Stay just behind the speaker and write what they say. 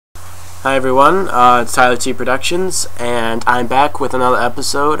Hi everyone, it's TylerTProductions, and I'm back with another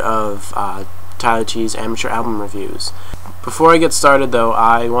episode of Tyler T's Amateur Album Reviews. Before I get started though,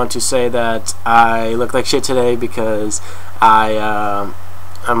 I want to say that I look like shit today because I'm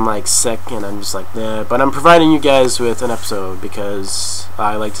like sick and I'm just like, nah. But I'm providing you guys with an episode because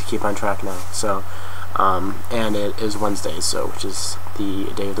I like to keep on track now. So, and it is Wednesday, so which is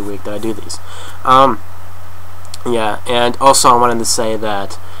the day of the week that I do these. Yeah, and also I wanted to say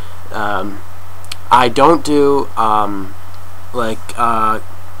that I don't do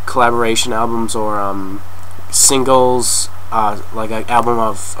collaboration albums or singles, like an album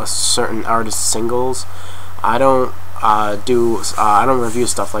of a certain artist's singles. I don't review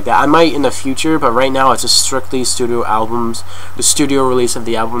stuff like that. I might in the future, but right now it's just strictly studio albums, the studio release of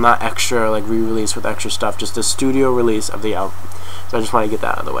the album, not extra like re-release with extra stuff, just the studio release of the album. So I just want to get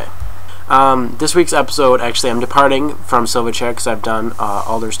that out of the way. This week's episode, actually, I'm departing from Silverchair because I've done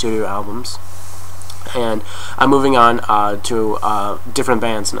all their studio albums, and I'm moving on to different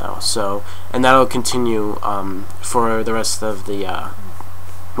bands now. So, and that'll continue for the rest of the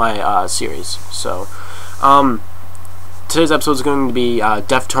my series. So, today's episode is going to be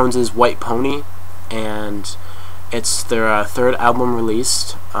Deftones' White Pony, and it's their third album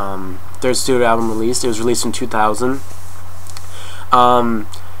released, third studio album released. It was released in 2000.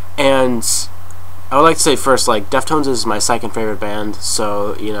 And I would like to say first, like, Deftones is my second favorite band,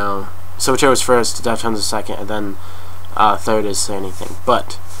 so, you know, Silverchair was first, Deftones is second, and then third is Say Anything.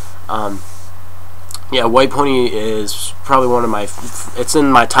 But, yeah, White Pony is probably one of my, it's in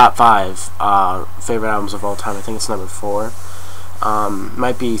my top 5 favorite albums of all time. I think it's number 4.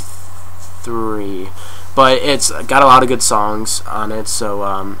 Might be 3. But it's got a lot of good songs on it, so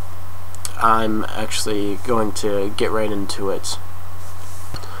I'm actually going to get right into it.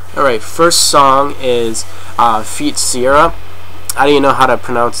 Alright, first song is Feet Sierra. I don't even know how to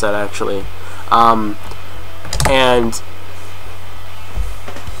pronounce that actually. And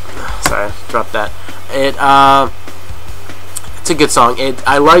sorry, dropped that. It's a good song.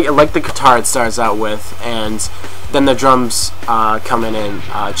 I like the guitar it starts out with, and then the drums come in and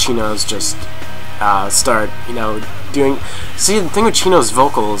Chino's just start, you know, doing. See, the thing with Chino's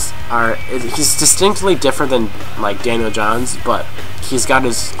vocals are he's distinctly different than like Daniel John's, but he's got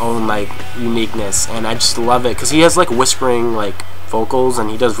his own like uniqueness, and I just love it because he has like whispering like vocals, and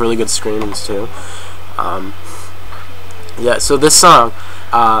he does really good screams too. Yeah, so this song,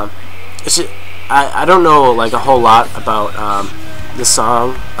 I don't know like a whole lot about this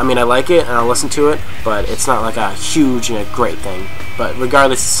song. I mean, I like it and I'll listen to it, but it's not like a huge and a great thing. But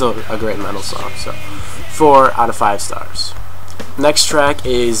regardless, it's still a great metal song. So 4 out of 5 stars. Next track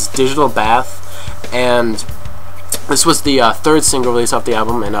is Digital Bath, and this was the third single released off the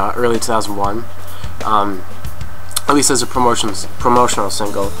album in early 2001, at least as a promotional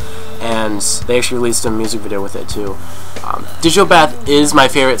single, and they actually released a music video with it too. Digital Bath is my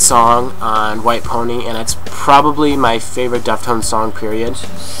favorite song on White Pony, and it's probably my favorite Deftones song, period.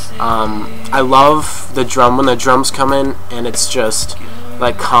 I love the drum, when the drums come in, and it's just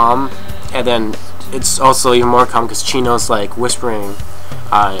like calm, and then it's also even more calm because Chino's like whispering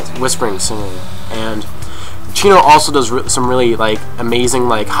singing, and Chino also does some really like amazing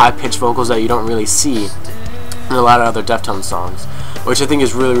like high-pitched vocals that you don't really see in a lot of other Deftones songs, which I think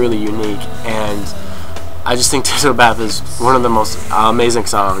is really unique. And I just think Digital Bath is one of the most amazing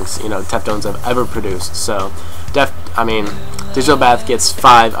songs, you know, Deftones have ever produced. So Digital Bath gets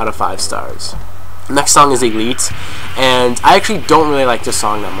 5 out of 5 stars. Next song is Elite, and I actually don't really like this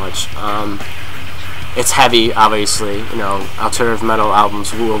song that much. It's heavy, obviously, you know, alternative metal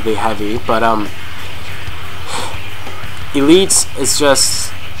albums will be heavy, but Elite is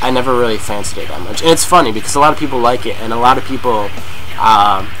just, I never really fancied it that much. And it's funny because a lot of people like it, and a lot of people,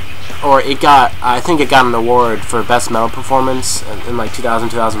 I think it got an award for Best Metal Performance in like 2000,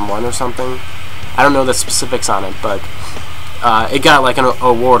 2001 or something. I don't know the specifics on it, but it got like an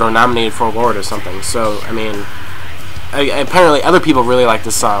award or nominated for an award or something. So, I mean, apparently other people really like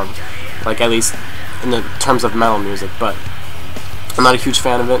this song, like at least in the terms of metal music, but I'm not a huge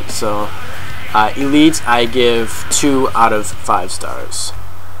fan of it, so Elite, I give 2 out of 5 stars.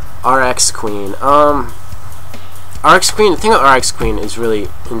 RX Queen. RX Queen, the thing about RX Queen is really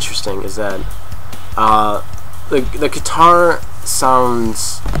interesting is that the guitar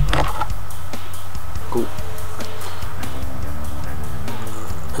sounds. Ooh.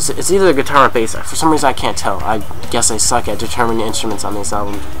 It's either the guitar or bass. For some reason I can't tell. I guess I suck at determining instruments on this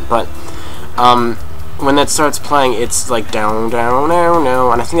album, but when that starts playing, it's like down, down, down,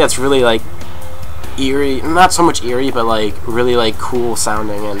 down, and I think that's really like eerie, not so much eerie, but like really like cool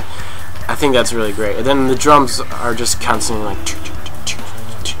sounding, and I think that's really great. And then the drums are just constantly like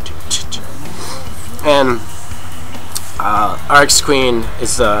And RX Queen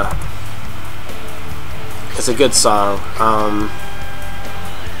is a good song.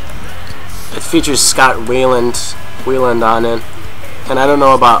 It features Scott Weiland on it, and I don't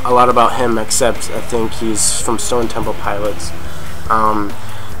know a lot about him, except I think he's from Stone Temple Pilots.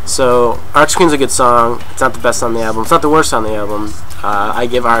 So RX Queen's a good song. It's not the best on the album. It's not the worst on the album. I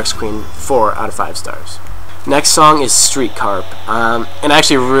give RX Queen 4 out of 5 stars. Next song is Street Carp, and I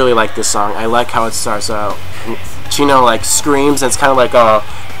actually really like this song. I like how it starts out. Chino like screams, and it's kind of like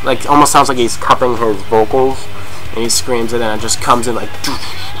almost sounds like he's cupping his vocals, and he screams it, and it just comes in like.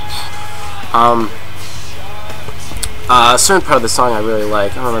 A certain part of the song I really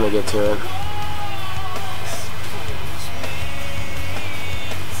like. I'm gonna get to it.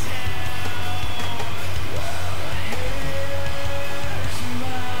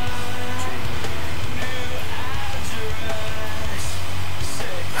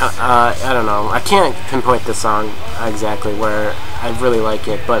 I don't know. I can't pinpoint the song exactly where I really like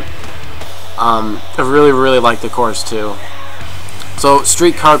it, but I really like the chorus too. So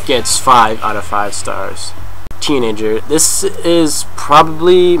Street Carp gets 5 out of 5 stars. Teenager. This is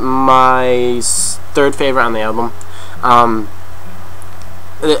probably my 3rd favorite on the album.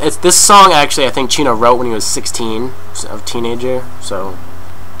 This song actually I think Chino wrote when he was 16, of Teenager. So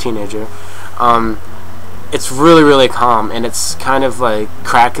Teenager. It's really calm, and it's kind of like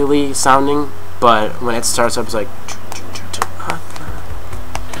crackly sounding, but when it starts up it's like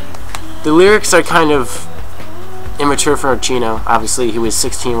the lyrics are kind of immature for Chino. Obviously he was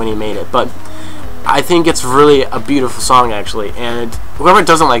 16 when he made it, but I think it's really a beautiful song actually, and whoever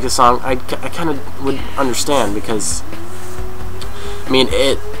doesn't like this song I kind of would understand, because I mean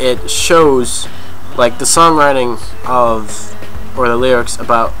it shows like the songwriting of, or the lyrics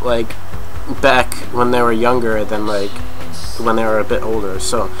about like back when they were younger than like when they were a bit older.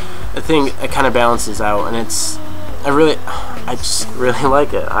 So I think it kind of balances out, and it's I just really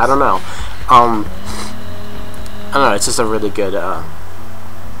like it. I don't know. I don't know. It's just a really good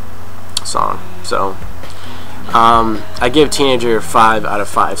song. So I give Teenager 5 out of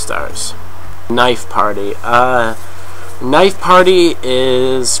 5 stars. Knife Party. Knife Party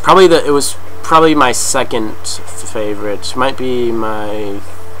is probably it was probably my 2nd favorite. Might be my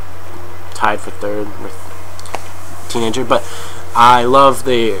tied for 3rd with Teenager, but I love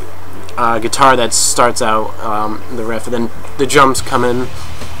the guitar that starts out the riff, and then the drums come in.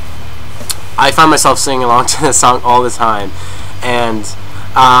 I find myself singing along to this song all the time, and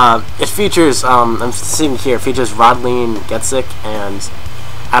it features I'm seeing here, it features Rodleen Getzik, and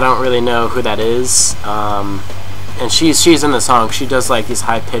I don't really know who that is, and she's in the song. She does like these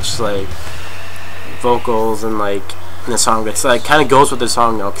high-pitched like vocals, and like in the song it's like kind of goes with the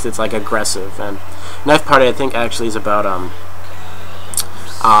song though, because it's like aggressive. And Knife Party I think actually is about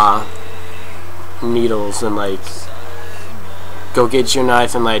needles, and like go get your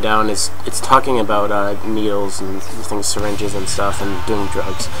knife and lie down. It's talking about needles and things, syringes and stuff, and doing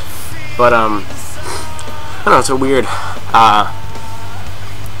drugs. But I don't know, it's a weird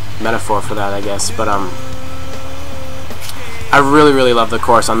metaphor for that, I guess. But I really love the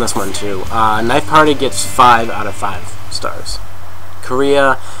chorus on this one too. Knife Party gets 5 out of 5 stars.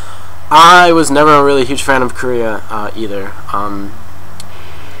 Korea. I was never a really huge fan of Korea either.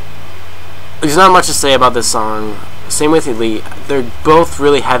 There's not much to say about this song. Same with Elite. They're both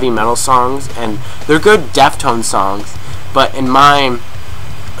really heavy metal songs, and they're good Deftones songs, but in my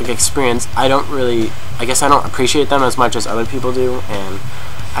experience, I guess I don't appreciate them as much as other people do, and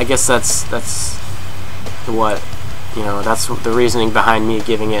I guess that's what, you know, that's the reasoning behind me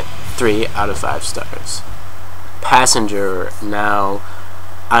giving it 3 out of 5 stars. Passenger. Now,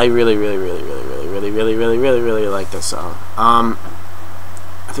 I really like this song.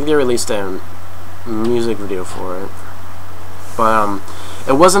 I think they released a music video for it, but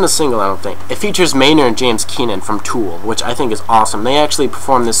it wasn't a single, I don't think. It features Maynard and James Keenan from Tool, which I think is awesome. They actually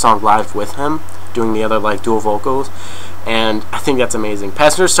performed this song live with him, doing the other like dual vocals, and I think that's amazing.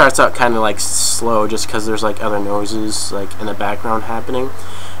 Passenger starts out kind of like slow, just because there's like other noises like in the background happening,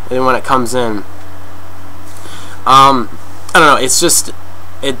 and then when it comes in, I don't know, it's just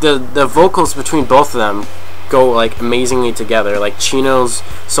the vocals between both of them go like amazingly together. Like Chino's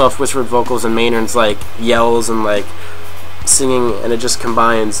soft whispered vocals and Maynard's like yells and like singing, and it just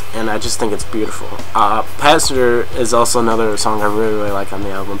combines, and I just think it's beautiful. Passenger is also another song I really like on the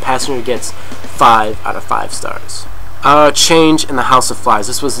album. Passenger gets 5 out of 5 stars. Change in the House of Flies.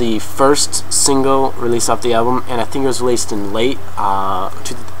 This was the first single released off the album, and I think it was released in late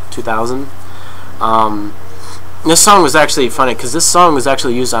 2000. This song was actually funny, because this song was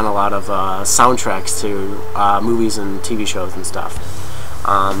actually used on a lot of soundtracks to movies and TV shows and stuff.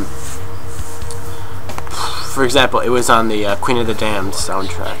 for example, it was on the Queen of the Damned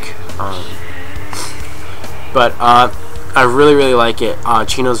soundtrack. But I really like it.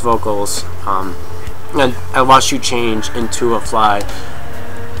 Chino's vocals, and I Watched You Change into a Fly.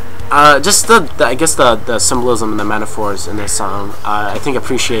 Just I guess the symbolism and the metaphors in this song, I think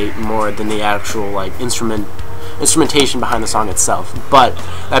appreciate more than the actual like instrumentation behind the song itself. But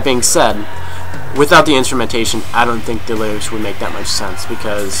that being said, without the instrumentation, I don't think the lyrics would make that much sense,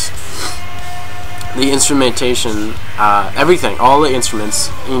 because the instrumentation, everything, all the instruments,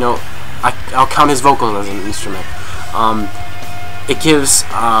 you know, I'll count his vocals as an instrument. It gives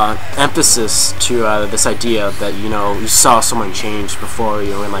emphasis to this idea that, you know, you saw someone change before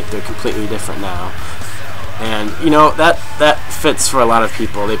you and like they're completely different now. And you know, that fits for a lot of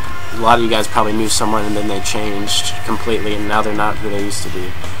people. A lot of you guys probably knew someone and then they changed completely and now they're not who they used to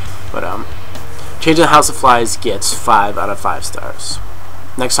be. But Changing the House of Flies gets 5 out of 5 stars.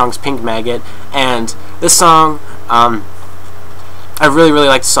 Next song's Pink Maggot, and this song, I really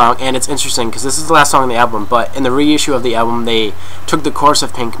like the song, and it's interesting because this is the last song on the album, but in the reissue of the album they took the chorus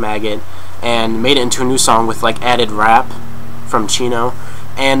of Pink Maggot and made it into a new song with like added rap from Chino,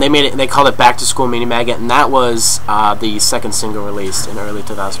 and they called it Back to School Mini Maggot, and that was the second single released in early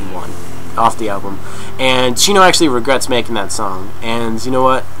 2001 off the album. And Chino actually regrets making that song, and you know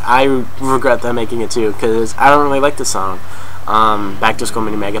what, I regret them making it too, because I don't really like the song, Back to School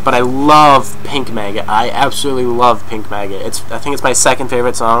Mini Maggot, but I love Pink Maggot. I absolutely love Pink Maggot. I think it's my second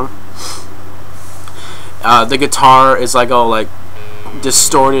favorite song. The guitar is like all like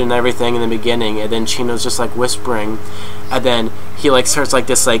distorted and everything in the beginning, and then Chino's just like whispering, and then he like starts like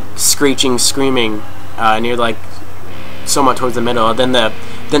this like screeching, screaming near like somewhat towards the middle, and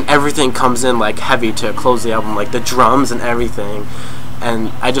then everything comes in like heavy to close the album, like the drums and everything,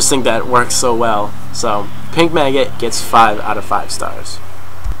 and I just think that works so well. So Pink Maggot gets 5 out of 5 stars.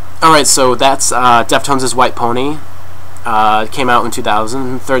 Alright, so that's Deftones' White Pony. It came out in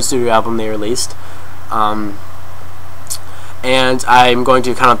 2000, third studio album they released. And I'm going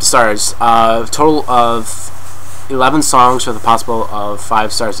to count up the stars. Total of 11 songs with a possible of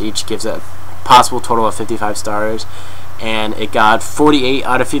 5 stars each gives a possible total of 55 stars. And it got 48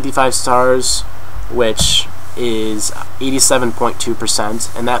 out of 55 stars, which is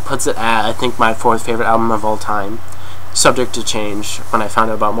 87.2%, and that puts it at, I think, my 4th favorite album of all time, subject to change when I found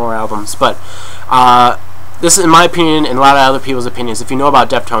out about more albums. But this is, in my opinion, and a lot of other people's opinions, if you know about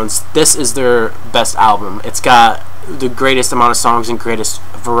Deftones, this is their best album. It's got the greatest amount of songs and greatest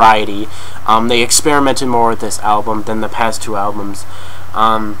variety. They experimented more with this album than the past 2 albums.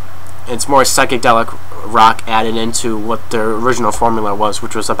 It's more psychedelic rock added into what their original formula was,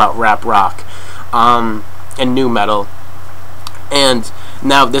 which was about rap rock and new metal. And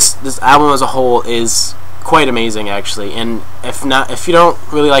now this album as a whole is quite amazing, actually. And if you don't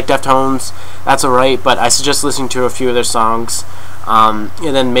really like Deftones, that's alright, but I suggest listening to a few of their songs, and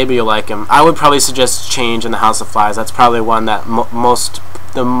then maybe you'll like them. I would probably suggest Change in the House of Flies. That's probably one that most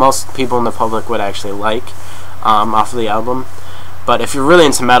people in the public would actually like off of the album. But if you're really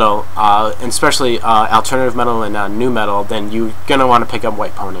into metal, and especially alternative metal and new metal, then you're gonna want to pick up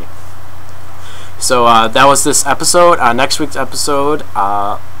White Pony. So that was this episode. Next week's episode,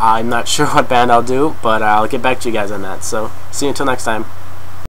 I'm not sure what band I'll do, but I'll get back to you guys on that. So see you until next time.